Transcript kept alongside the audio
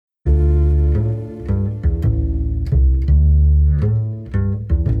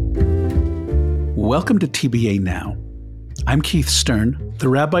Welcome to TBA Now. I'm Keith Stern, the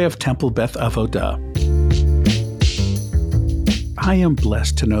Rabbi of Temple Beth Avodah. I am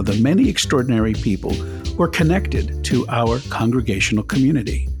blessed to know the many extraordinary people who are connected to our congregational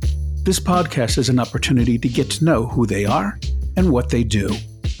community. This podcast is an opportunity to get to know who they are and what they do.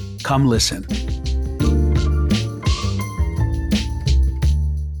 Come listen.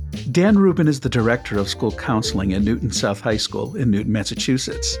 Dan Rubin is the director of school counseling at Newton South High School in Newton,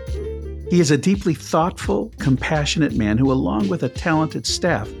 Massachusetts. He is a deeply thoughtful, compassionate man who, along with a talented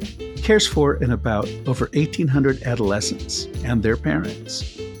staff, cares for and about over 1,800 adolescents and their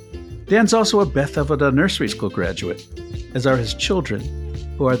parents. Dan's also a Beth Avodah Nursery School graduate, as are his children,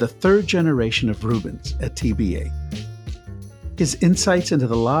 who are the third generation of Rubins at TBA. His insights into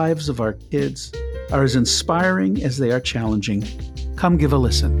the lives of our kids are as inspiring as they are challenging. Come give a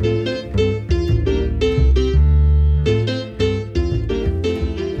listen.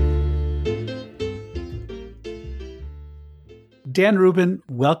 Dan Rubin,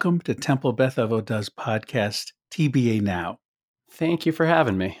 welcome to Temple Beth Avodah's podcast, TBA Now. Thank you for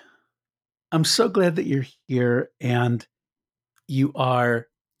having me. I'm so glad that you're here, and you are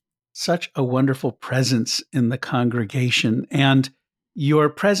such a wonderful presence in the congregation, and your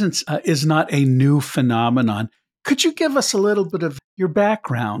presence is not a new phenomenon. Could you give us a little bit of your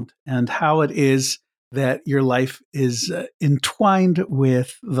background and how it is that your life is entwined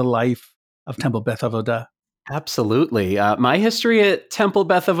with the life of Temple Beth Avodah? Absolutely. My history at Temple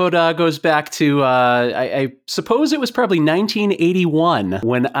Beth Avodah goes back to, I suppose it was probably 1981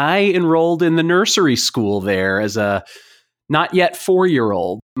 when I enrolled in the nursery school there as a not yet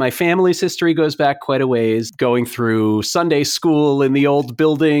 4-year-old. My family's history goes back quite a ways, going through Sunday school in the old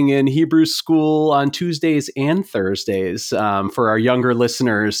building and Hebrew school on Tuesdays and Thursdays. For our younger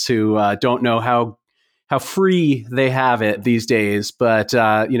listeners who don't know how free they have it these days, but,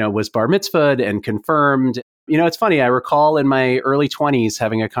 was bar mitzvahed and confirmed. It's funny. I recall in my early 20s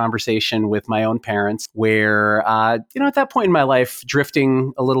having a conversation with my own parents where, at that point in my life,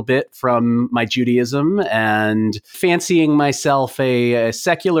 drifting a little bit from my Judaism and fancying myself a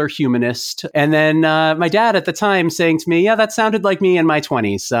secular humanist. And then my dad at the time saying to me, yeah, that sounded like me in my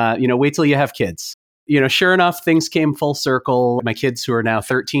 20s. Wait till you have kids. Sure enough, things came full circle. My kids, who are now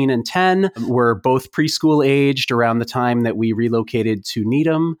 13 and 10, were both preschool aged around the time that we relocated to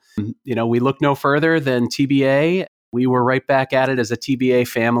Needham. We looked no further than TBA. We were right back at it as a TBA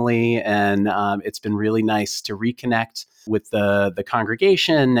family, and it's been really nice to reconnect with the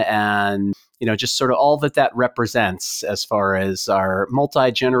congregation and, just sort of all that represents as far as our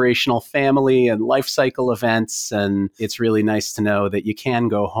multi-generational family and life cycle events. And it's really nice to know that you can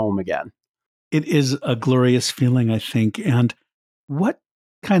go home again. It is a glorious feeling, I think. And what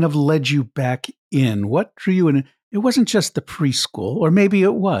kind of led you back in? What drew you in? It wasn't just the preschool, or maybe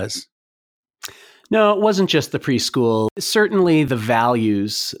it was. No, it wasn't just the preschool. Certainly the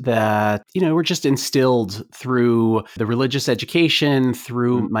values that, were just instilled through the religious education,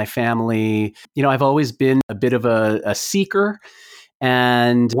 through my family. I've always been a bit of a seeker.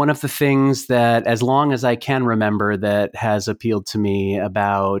 And one of the things that, as long as I can remember, that has appealed to me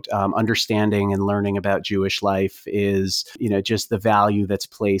about understanding and learning about Jewish life is, just the value that's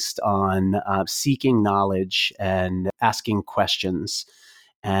placed on seeking knowledge and asking questions,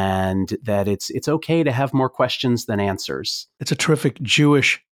 and that it's okay to have more questions than answers. It's a terrific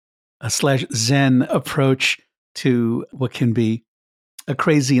Jewish / Zen approach to what can be a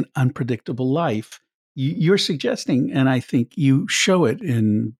crazy and unpredictable life. You're suggesting, and I think you show it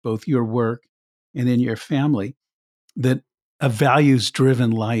in both your work and in your family, that a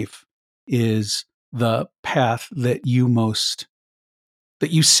values-driven life is the path that you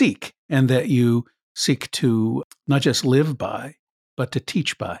seek, and that you seek to not just live by, but to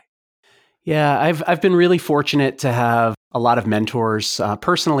teach by. Yeah, I've been really fortunate to have a lot of mentors,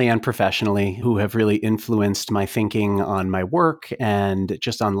 personally and professionally, who have really influenced my thinking on my work and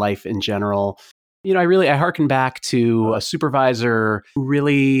just on life in general. I hearken back to a supervisor who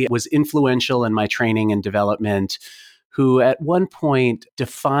really was influential in my training and development, who at one point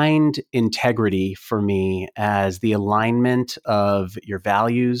defined integrity for me as the alignment of your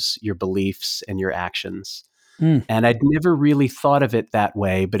values, your beliefs, and your actions. And I'd never really thought of it that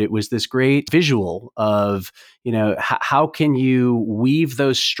way, but it was this great visual of, how can you weave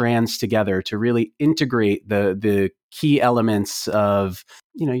those strands together to really integrate the key elements of,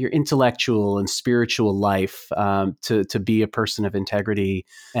 your intellectual and spiritual life to be a person of integrity,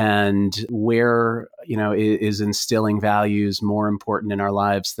 and where, is instilling values more important in our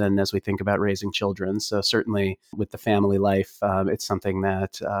lives than as we think about raising children. So certainly with the family life, it's something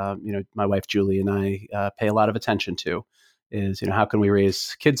that, my wife, Julie, and I pay a lot of attention to is, how can we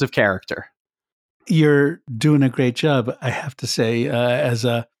raise kids of character? You're doing a great job, I have to say, as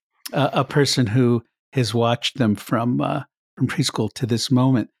a person who has watched them from preschool to this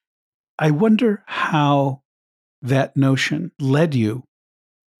moment. I wonder how that notion led you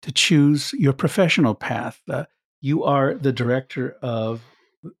to choose your professional path. You are the director of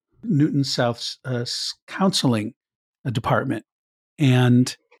Newton South's counseling department,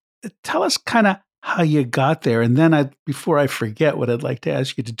 and tell us kind of how you got there. And then, before I forget, what I'd like to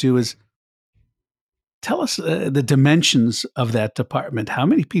ask you to do is tell us the dimensions of that department. How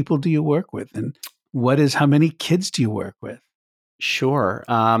many people do you work with, and how many kids do you work with? Sure.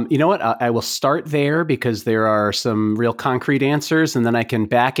 You know what? I will start there because there are some real concrete answers, and then I can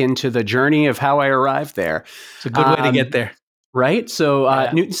back into the journey of how I arrived there. It's a good way to get there. Right. So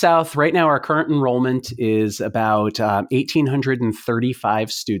Yeah. Newton South, right now, our current enrollment is about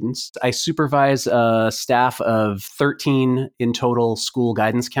 1,835 students. I supervise a staff of 13 in total school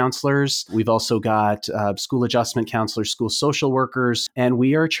guidance counselors. We've also got school adjustment counselors, school social workers, and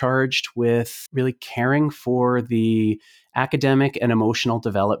we are charged with really caring for the academic and emotional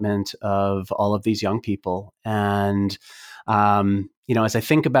development of all of these young people. And, as I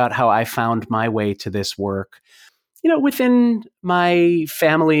think about how I found my way to this work, within my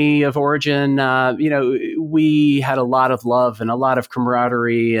family of origin, we had a lot of love and a lot of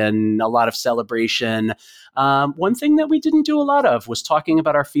camaraderie and a lot of celebration. One thing that we didn't do a lot of was talking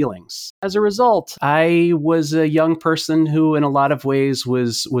about our feelings. As a result, I was a young person who, in a lot of ways,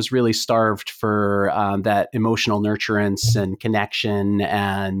 was really starved for that emotional nurturance and connection,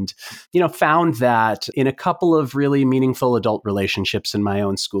 and found that in a couple of really meaningful adult relationships in my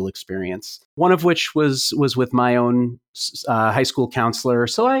own school experience. One of which was with my own high school counselor.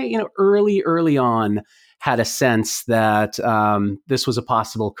 So I, early on, had a sense that this was a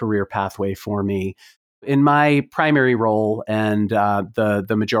possible career pathway for me. In my primary role and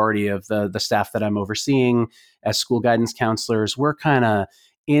the majority of the staff that I'm overseeing as school guidance counselors, we're kind of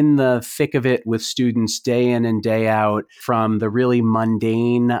in the thick of it with students day in and day out, from the really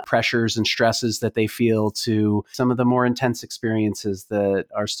mundane pressures and stresses that they feel to some of the more intense experiences that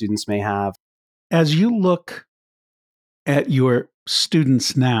our students may have. As you look at your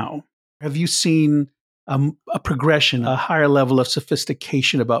students now, have you seen a progression, a higher level of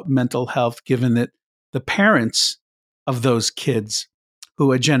sophistication about mental health, given that the parents of those kids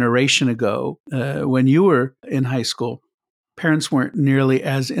who a generation ago, when you were in high school, parents weren't nearly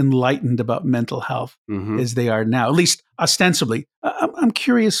as enlightened about mental health as they are now, at least ostensibly. I'm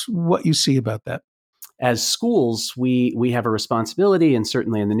curious what you see about that. As schools, we have a responsibility, and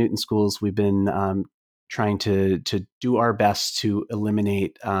certainly in the Newton schools, we've been trying to do our best to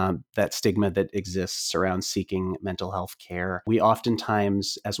eliminate that stigma that exists around seeking mental health care. We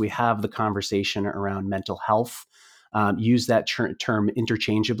oftentimes, as we have the conversation around mental health, use that term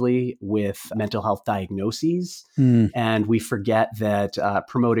interchangeably with mental health diagnoses. And we forget that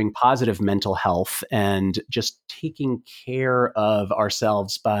promoting positive mental health and just taking care of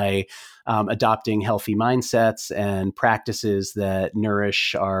ourselves by adopting healthy mindsets and practices that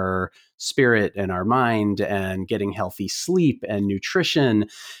nourish our spirit and our mind, and getting healthy sleep and nutrition,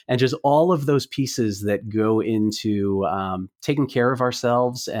 and just all of those pieces that go into taking care of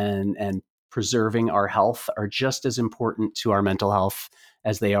ourselves and preserving our health are just as important to our mental health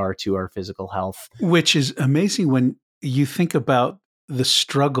as they are to our physical health. Which is amazing when you think about the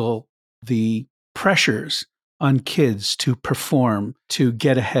struggle, the pressures on kids to perform, to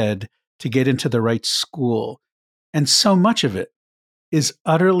get ahead, to get into the right school. And so much of it is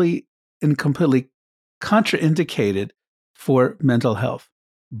utterly and completely contraindicated for mental health.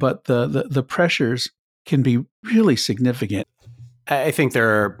 But the pressures can be really significant. I think there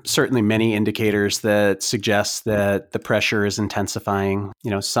are certainly many indicators that suggest that the pressure is intensifying.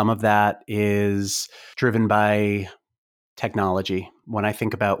 Some of that is driven by technology. When I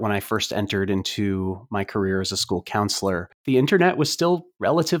think about when I first entered into my career as a school counselor, the internet was still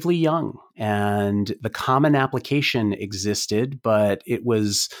relatively young, and the common application existed, but it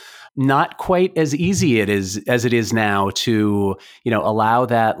was not quite as easy as it is now to, allow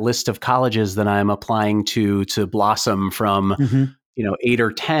that list of colleges that I'm applying to blossom from, 8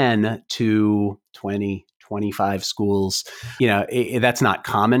 or 10 to 20, 25 schools. That's not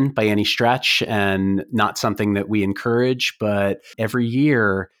common by any stretch, and not something that we encourage. But every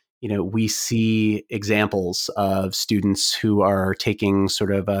year, we see examples of students who are taking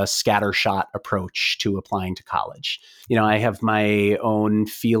sort of a scattershot approach to applying to college. I have my own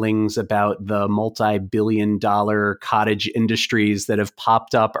feelings about the multi-billion-dollar cottage industries that have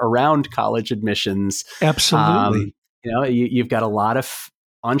popped up around college admissions. Absolutely. You've got a lot of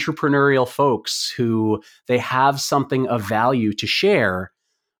entrepreneurial folks who they have something of value to share,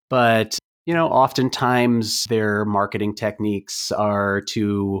 but Oftentimes their marketing techniques are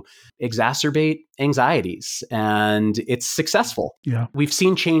to exacerbate anxieties, and it's successful. Yeah. We've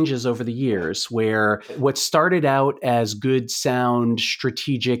seen changes over the years where what started out as good, sound,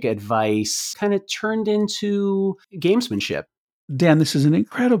 strategic advice kind of turned into gamesmanship. Dan, this is an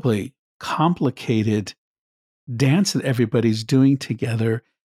incredibly complicated dance that everybody's doing together in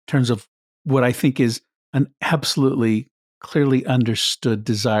terms of what I think is an absolutely clearly understood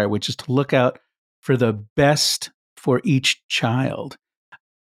desire, which is to look out for the best for each child.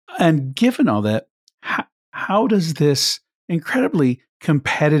 And given all that, how does this incredibly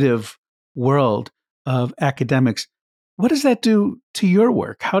competitive world of academics, what does that do to your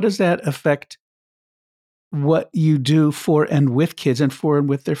work? How does that affect what you do for and with kids and for and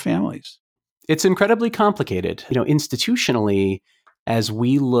with their families? It's incredibly complicated. Institutionally, as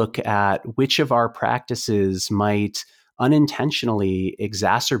we look at which of our practices might unintentionally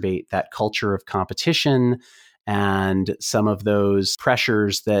exacerbate that culture of competition and some of those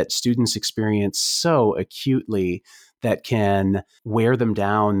pressures that students experience so acutely that can wear them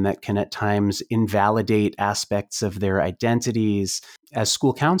down, that can at times invalidate aspects of their identities. As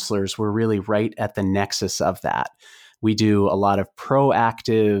school counselors, we're really right at the nexus of that. We do a lot of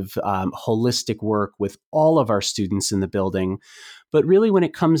proactive, holistic work with all of our students in the building. But really, when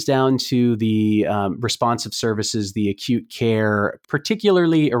it comes down to the responsive services, the acute care,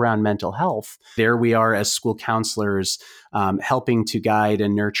 particularly around mental health, there we are as school counselors helping to guide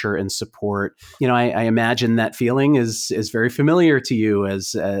and nurture and support. I imagine that feeling is very familiar to you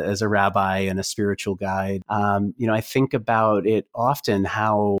as a rabbi and a spiritual guide. I think about it often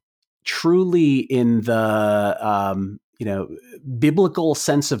how truly in the biblical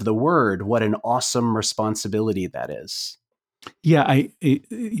sense of the word, what an awesome responsibility that is. Yeah,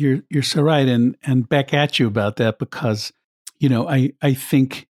 you're so right, and back at you about that because, I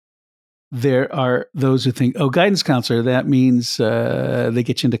think there are those who think, oh, guidance counselor, that means they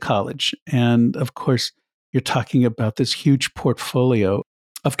get you into college, and of course, you're talking about this huge portfolio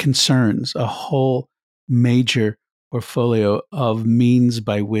of concerns, a whole major portfolio of means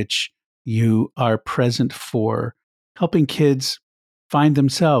by which you are present for helping kids find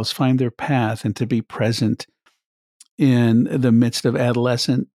themselves, find their path, and to be present in the midst of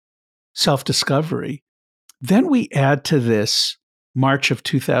adolescent self-discovery. Then we add to this March of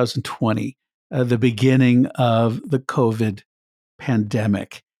 2020, the beginning of the COVID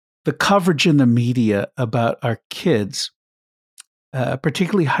pandemic, the coverage in the media about our kids,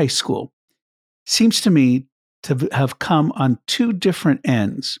 particularly high school, seems to me to have come on two different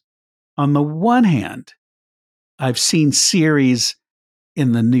ends. On the one hand, I've seen series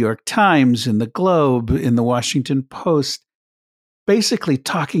in the New York Times, in the Globe, in the Washington Post, basically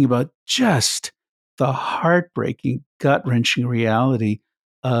talking about just the heartbreaking, gut-wrenching reality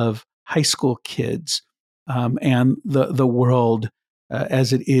of high school kids and the world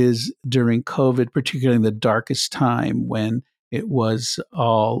as it is during COVID, particularly in the darkest time when it was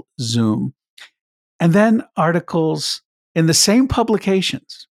all Zoom. And then articles in the same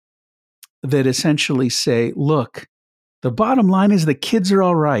publications that essentially say, look, the bottom line is the kids are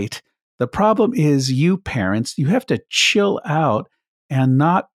all right. The problem is you parents, you have to chill out and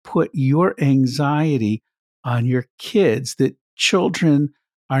not put your anxiety on your kids, that children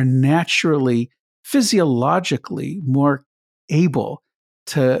are naturally, physiologically more able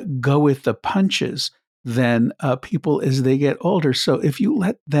to go with the punches than people as they get older. So if you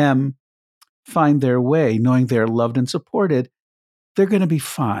let them find their way, knowing they're loved and supported, they're going to be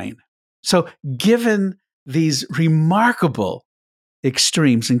fine. So given these remarkable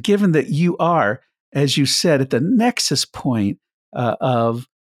extremes, and given that you are, as you said, at the nexus point of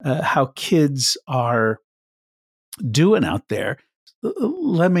how kids are doing out there,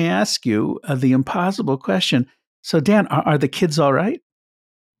 let me ask you the impossible question. So, Dan, are the kids all right?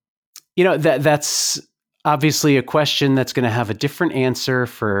 That's obviously a question that's going to have a different answer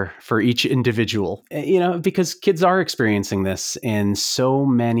for each individual, because kids are experiencing this in so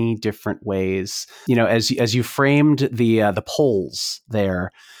many different ways. As you framed the polls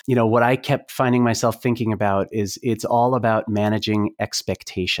there, what I kept finding myself thinking about is it's all about managing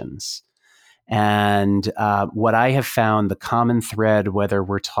expectations. And what I have found, the common thread, whether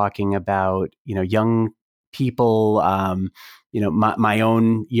we're talking about young people, my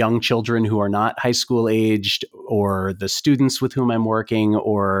own young children who are not high school aged, or the students with whom I'm working,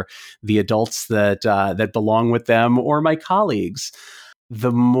 or the adults that belong with them, or my colleagues,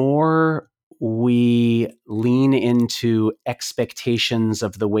 the more we lean into expectations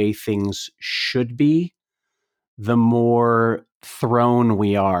of the way things should be, the more thrown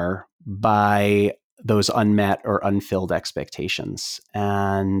we are by those unmet or unfilled expectations,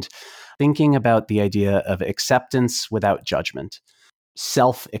 and thinking about the idea of acceptance without judgment,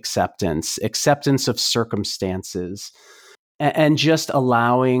 self-acceptance, acceptance of circumstances, and just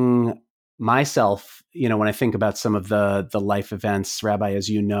allowing myself, when I think about some of the life events, Rabbi, as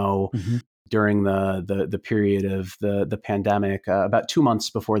you know, Mm-hmm. during the period of the pandemic, about 2 months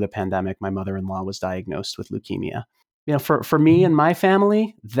before the pandemic, my mother-in-law was diagnosed with leukemia. For me and my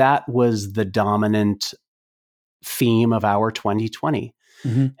family, that was the dominant theme of our 2020.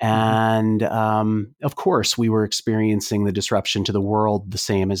 Mm-hmm. And of course, we were experiencing the disruption to the world the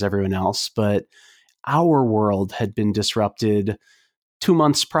same as everyone else, but our world had been disrupted 2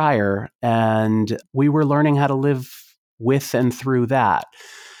 months prior, and we were learning how to live with and through that.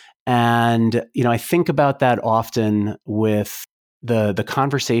 And, I think about that often with the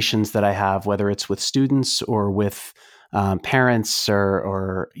conversations that I have, whether it's with students or with parents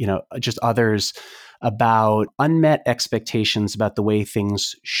or just others, about unmet expectations about the way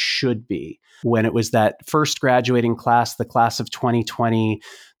things should be. When it was that first graduating class, the class of 2020,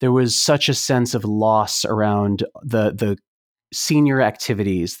 there was such a sense of loss around the senior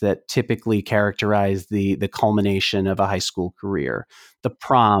activities that typically characterize the culmination of a high school career, the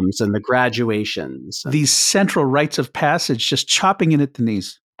proms and the graduations. These central rites of passage just chopping in at the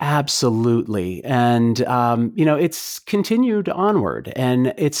knees. Absolutely. And, it's continued onward,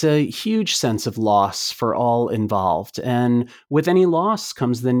 and it's a huge sense of loss for all involved. And with any loss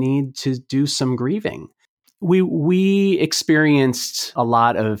comes the need to do some grieving. We experienced a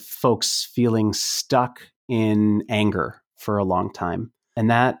lot of folks feeling stuck in anger for a long time. And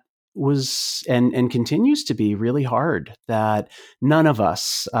that was and continues to be really hard, that none of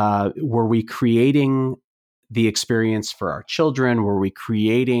us were we creating the experience for our children? Were we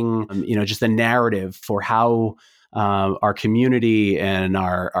creating, just the narrative for how our community and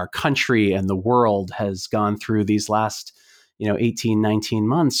our country and the world has gone through these last, 18, 19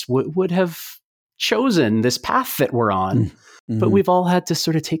 months would have chosen this path that we're on. Mm-hmm. But we've all had to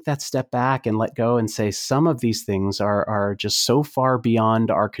sort of take that step back and let go and say some of these things are just so far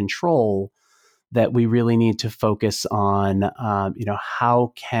beyond our control that we really need to focus on,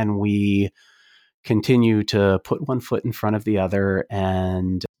 how can we continue to put one foot in front of the other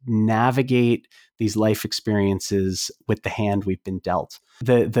and navigate these life experiences with the hand we've been dealt.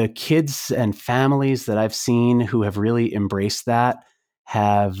 The kids and families that I've seen who have really embraced that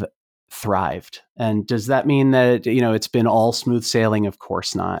have thrived. And does that mean that, it's been all smooth sailing? Of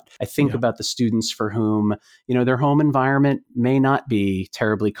course not. I think about the students for whom, their home environment may not be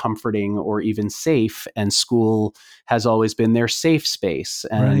terribly comforting or even safe, and school has always been their safe space.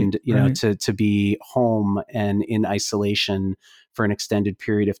 And, to be home and in isolation for an extended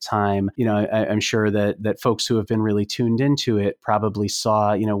period of time. I'm sure that folks who have been really tuned into it probably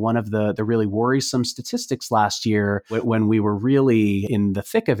saw, one of the really worrisome statistics last year when we were really in the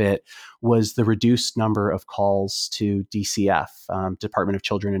thick of it was the reduced number of calls to DCF, Department of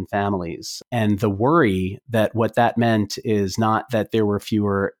Children and Families. And the worry that what that meant is not that there were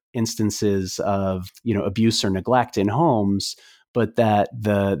fewer instances of, abuse or neglect in homes, but that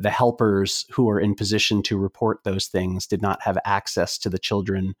the helpers who are in position to report those things did not have access to the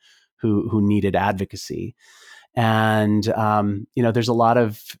children who needed advocacy. And, there's a lot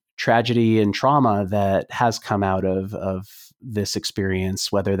of tragedy and trauma that has come out of this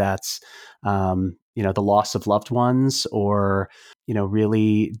experience, whether that's, the loss of loved ones or,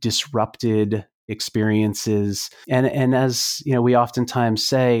 really disrupted experiences. And as, we oftentimes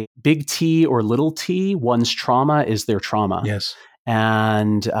say, big T or little t, one's trauma is their trauma. Yes.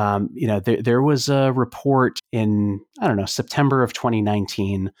 And, there was a report in, September of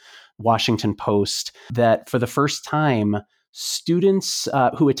 2019, Washington Post, that for the first time, students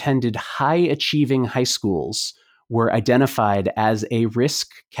who attended high achieving high schools were identified as a risk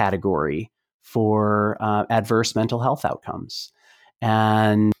category for adverse mental health outcomes.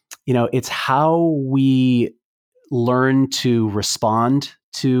 And, it's how we learn to respond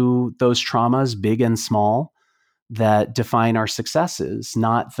to those traumas, big and small, that define our successes,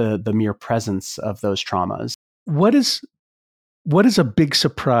 not the mere presence of those traumas. What is a big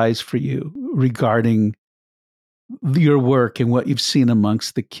surprise for you regarding your work and what you've seen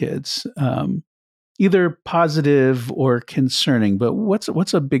amongst the kids? Either positive or concerning, but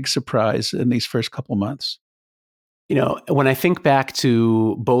what's a big surprise in these first couple months? When I think back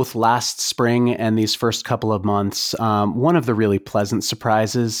to both last spring and these first couple of months, one of the really pleasant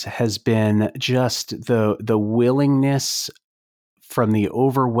surprises has been just the willingness from the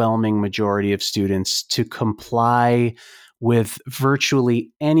overwhelming majority of students to comply with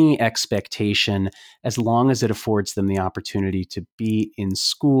virtually any expectation, as long as it affords them the opportunity to be in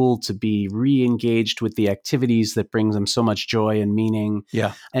school, to be re-engaged with the activities that brings them so much joy and meaning,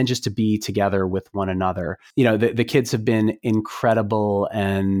 Yeah. and just to be together with one another. The kids have been incredible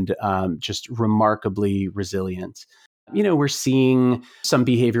and just remarkably resilient. We're seeing some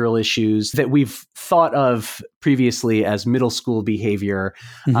behavioral issues that we've thought of previously as middle school behavior,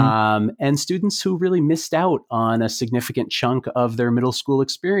 and students who really missed out on a significant chunk of their middle school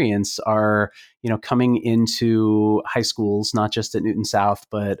experience are, coming into high schools, not just at Newton South,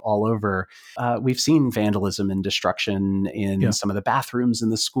 but all over. We've seen vandalism and destruction in some of the bathrooms in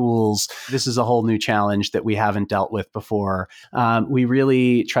the schools. This is a whole new challenge that we haven't dealt with before. We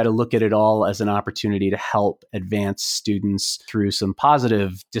really try to look at it all as an opportunity to help advance students through some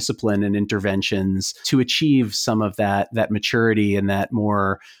positive discipline and interventions to achieve some of that maturity and that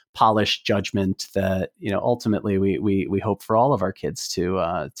more polished judgment that ultimately we hope for all of our kids to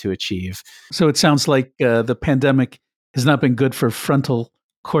achieve. So it sounds like the pandemic has not been good for frontal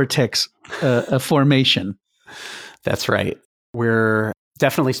cortex formation. That's right. We're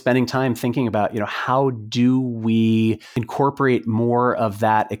definitely spending time thinking about, how do we incorporate more of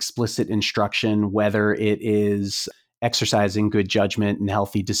that explicit instruction, whether it is exercising good judgment and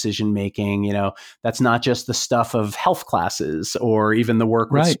healthy decision making. That's not just the stuff of health classes or even the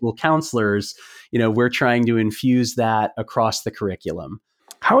work with school counselors. We're trying to infuse that across the curriculum.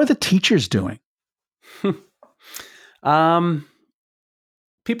 How are the teachers doing?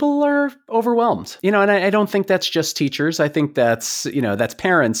 People are overwhelmed, and I don't think that's just teachers. I think that's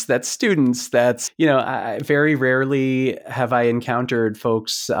parents, that's students, that's, very rarely have I encountered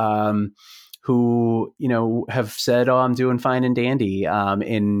folks who, have said, oh, I'm doing fine and dandy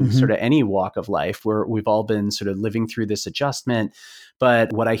in sort of any walk of life, where we've all been sort of living through this adjustment.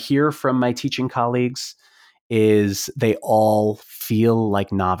 But what I hear from my teaching colleagues is they all feel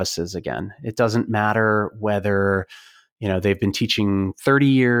like novices again. It doesn't matter whether they've been teaching 30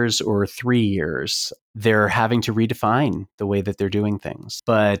 years or 3 years. They're having to redefine the way that they're doing things.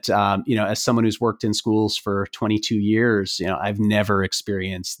 But, as someone who's worked in schools for 22 years, I've never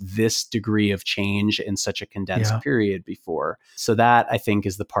experienced this degree of change in such a condensed period before. So that, I think,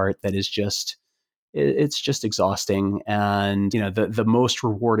 is the part that is it's just exhausting. And, the most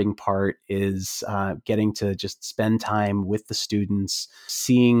rewarding part is getting to just spend time with the students,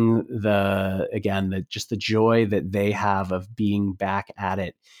 seeing just the joy that they have of being back at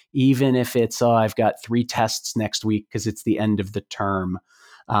it. Even if it's, I've got 3 tests next week because it's the end of the term.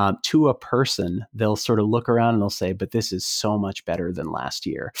 To a person, they'll sort of look around and they'll say, but this is so much better than last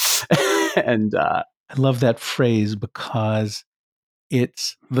year. And I love that phrase because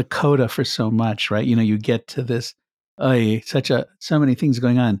it's the coda for so much, right? You get to this, so many things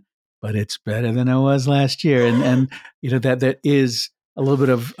going on, but it's better than it was last year. And that is a little bit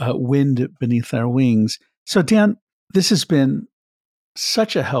of wind beneath our wings. So Dan, this has been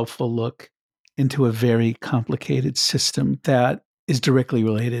such a helpful look into a very complicated system that is directly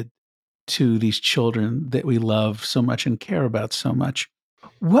related to these children that we love so much and care about so much.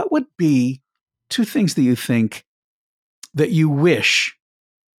 What would be 2 things that you think that you wish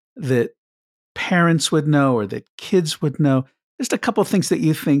that parents would know or that kids would know? Just a couple of things that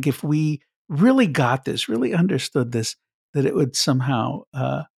you think if we really got this, really understood this, that it would somehow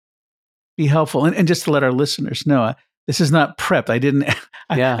be helpful. And just to let our listeners know, this is not prepped. I didn't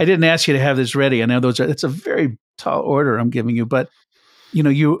ask you to have this ready. I know it's a very tall order I'm giving you, but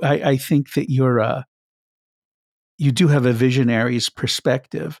I think that you do have a visionary's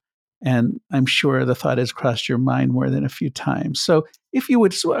perspective. And I'm sure the thought has crossed your mind more than a few times. So if you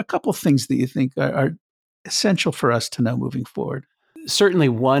would, a couple of things that you think are essential for us to know moving forward. Certainly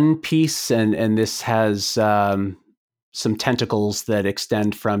one piece, and this has some tentacles that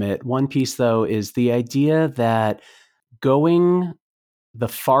extend from it. One piece, though, is the idea that going the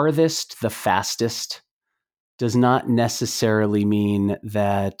farthest, the fastest, does not necessarily mean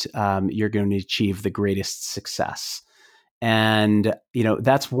that you're going to achieve the greatest success. And,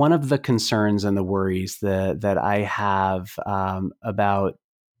 that's one of the concerns and the worries that I have about,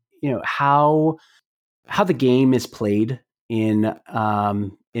 how the game is played in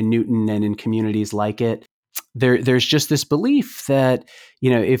Newton and in communities like it. There's just this belief that,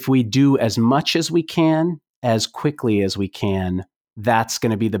 if we do as much as we can, as quickly as we can, that's going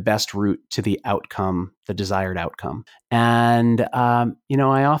to be the best route to the outcome, the desired outcome. And, I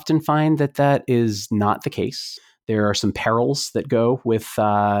often find that is not the case. There are some perils that go with,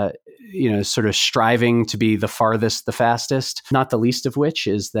 sort of striving to be the farthest, the fastest, not the least of which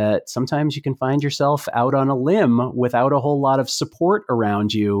is that sometimes you can find yourself out on a limb without a whole lot of support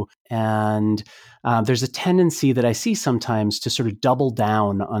around you. And there's a tendency that I see sometimes to sort of double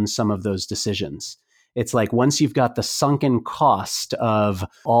down on some of those decisions. It's like once you've got the sunken cost of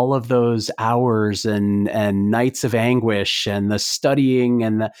all of those hours and nights of anguish and the studying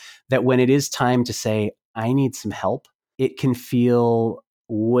and that when it is time to say, I need some help, it can feel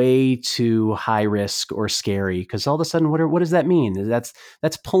way too high risk or scary because all of a sudden, what does that mean? That's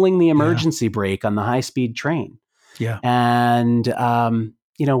pulling the emergency brake on the high speed train. Yeah. And,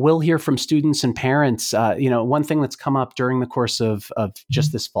 we'll hear from students and parents, one thing that's come up during the course of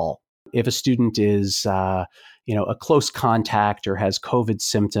just this fall. If a student is, a close contact or has COVID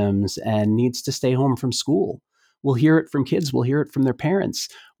symptoms and needs to stay home from school, we'll hear it from kids. We'll hear it from their parents.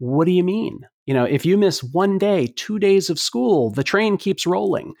 What do you mean? If you miss 1 day, 2 days of school, the train keeps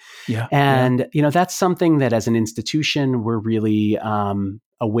rolling. Yeah. And, that's something that as an institution, we're really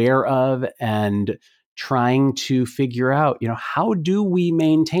aware of and trying to figure out, how do we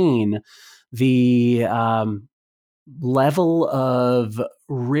maintain the level of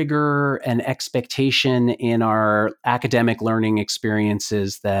rigor and expectation in our academic learning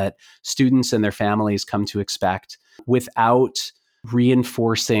experiences that students and their families come to expect without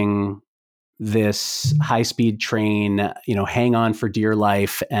reinforcing this high-speed train, hang on for dear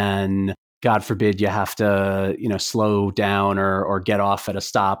life, and God forbid you have to, slow down or get off at a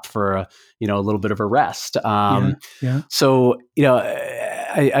stop for a little bit of a rest. So,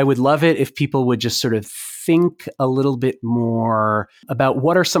 I would love it if people would just sort of think a little bit more about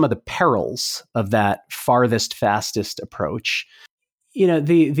what are some of the perils of that farthest, fastest approach.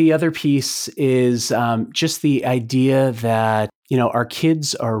 The other piece is just the idea that, our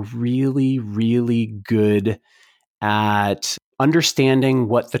kids are really, really good at understanding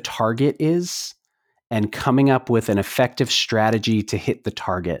what the target is and coming up with an effective strategy to hit the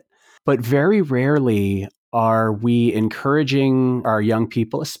target. But very rarely are we encouraging our young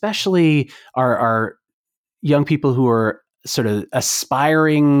people, especially our young people who are sort of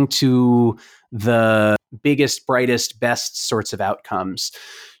aspiring to the biggest, brightest, best sorts of outcomes,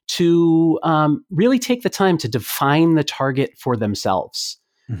 to really take the time to define the target for themselves.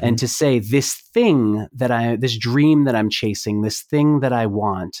 Mm-hmm. And to say, this dream that I'm chasing, this thing that I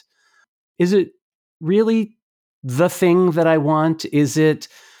want, is it really the thing that I want? Is it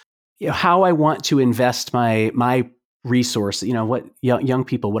how I want to invest my resource? What young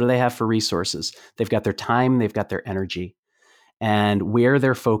people, what do they have for resources? They've got their time, they've got their energy. And where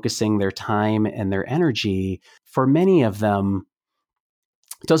they're focusing their time and their energy, for many of them,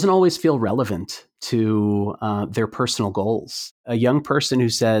 doesn't always feel relevant to their personal goals. A young person who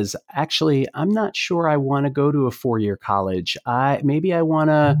says, actually, I'm not sure I want to go to a 4-year college. Maybe I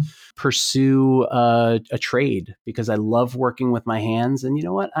want to pursue a trade because I love working with my hands. And you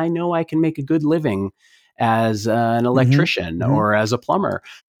know what? I know I can make a good living as an electrician or as a plumber.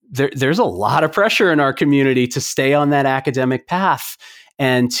 There's a lot of pressure in our community to stay on that academic path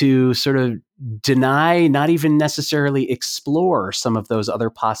and to sort of deny, not even necessarily explore some of those other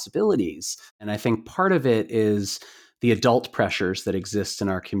possibilities. And I think part of it is the adult pressures that exist in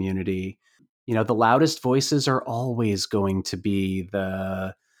our community. The loudest voices are always going to be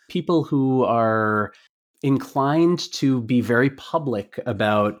the people who are inclined to be very public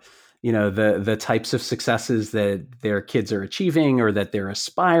about the types of successes that their kids are achieving or that they're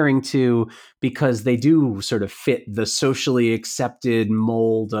aspiring to, because they do sort of fit the socially accepted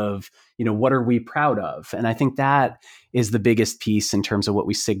mold of, what are we proud of? And I think that is the biggest piece in terms of what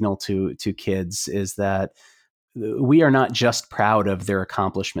we signal to kids, is that we are not just proud of their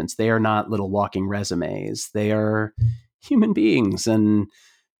accomplishments. They are not little walking resumes. They are human beings. And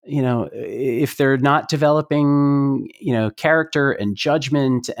if they're not developing, character and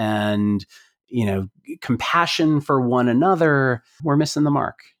judgment and, compassion for one another, we're missing the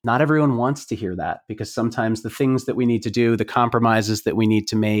mark. Not everyone wants to hear that, because sometimes the things that we need to do, the compromises that we need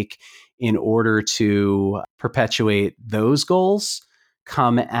to make in order to perpetuate those goals,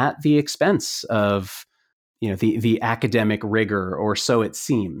 come at the expense of, the academic rigor, or so it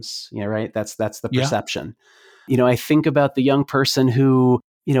seems, right? That's the perception. I think about the young person who,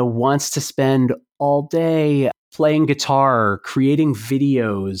 wants to spend all day playing guitar, creating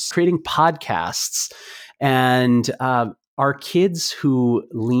videos, creating podcasts. And our kids who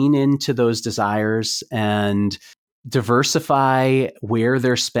lean into those desires and diversify where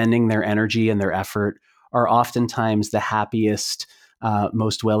they're spending their energy and their effort are oftentimes the happiest,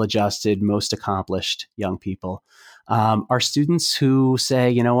 most well-adjusted, most accomplished young people are students who say,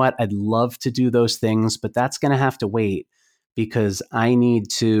 you know what, I'd love to do those things, but that's going to have to wait because I need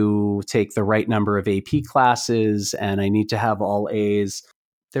to take the right number of AP classes and I need to have all A's.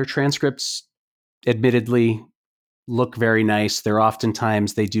 Their transcripts, admittedly, look very nice.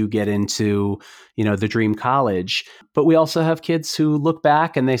 They do get into, the dream college. But we also have kids who look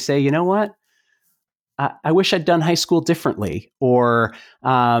back and they say, you know what? I wish I'd done high school differently. Or,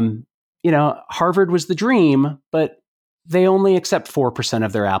 Harvard was the dream, but they only accept 4%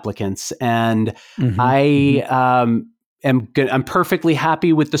 of their applicants. And I'm perfectly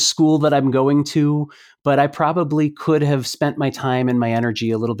happy with the school that I'm going to, but I probably could have spent my time and my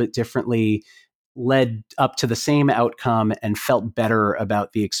energy a little bit differently, led up to the same outcome and felt better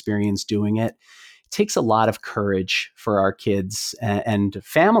about the experience doing it. It takes a lot of courage for our kids and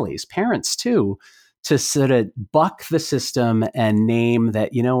families, parents too, to sort of buck the system and name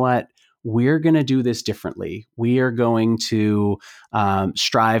that, you know what, we're going to do this differently. We are going to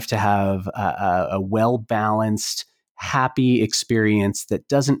strive to have a well-balanced, happy experience that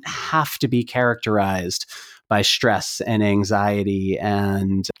doesn't have to be characterized by stress and anxiety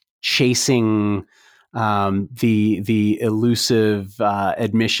and chasing the elusive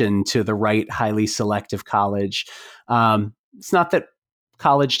admission to the right highly selective college. It's not that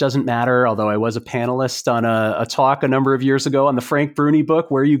college doesn't matter, although I was a panelist on a talk a number of years ago on the Frank Bruni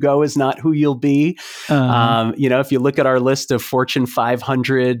book, Where You Go Is Not Who You'll Be. If you look at our list of Fortune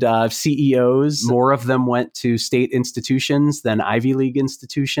 500 CEOs, more of them went to state institutions than Ivy League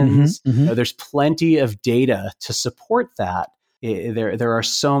institutions. There's plenty of data to support that. There are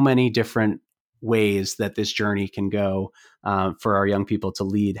so many different ways that this journey can go for our young people to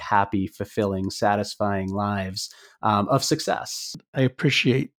lead happy, fulfilling, satisfying lives of success. I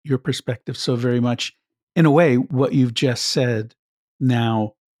appreciate your perspective so very much. In a way, what you've just said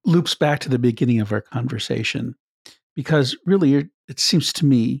now loops back to the beginning of our conversation, because really, it seems to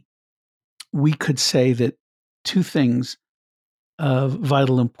me we could say that two things of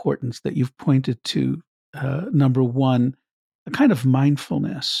vital importance that you've pointed to. Number one, a kind of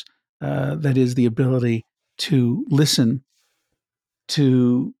mindfulness, that is the ability to listen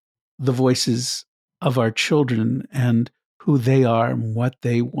to the voices of our children and who they are and what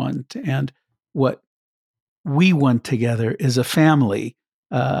they want and what we want together as a family,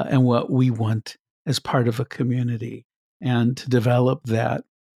 and what we want as part of a community, and to develop that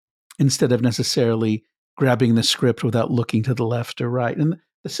instead of necessarily grabbing the script without looking to the left or right. And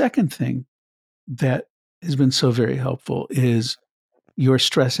the second thing that has been so very helpful is you're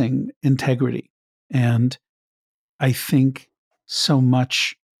stressing integrity. And I think so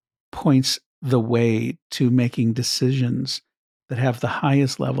much points the way to making decisions that have the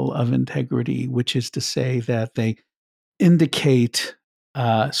highest level of integrity, which is to say that they indicate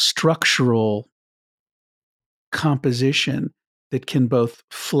structural composition that can both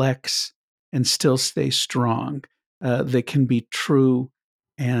flex and still stay strong, that can be true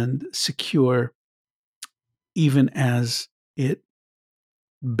and secure even as it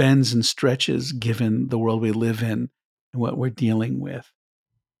bends and stretches given the world we live in and what we're dealing with.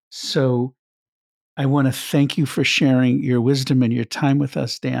 So I want to thank you for sharing your wisdom and your time with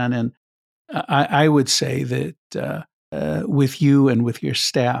us, Dan. And I would say that with you and with your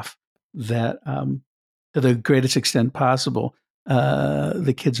staff, that to the greatest extent possible,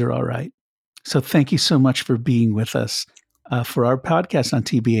 the kids are all right. So thank you so much for being with us for our podcast on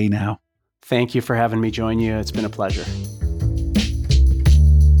TBA Now. Thank you for having me join you. It's been a pleasure.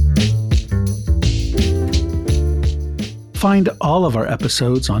 Find all of our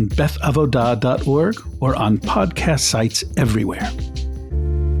episodes on bethavodah.org or on podcast sites everywhere.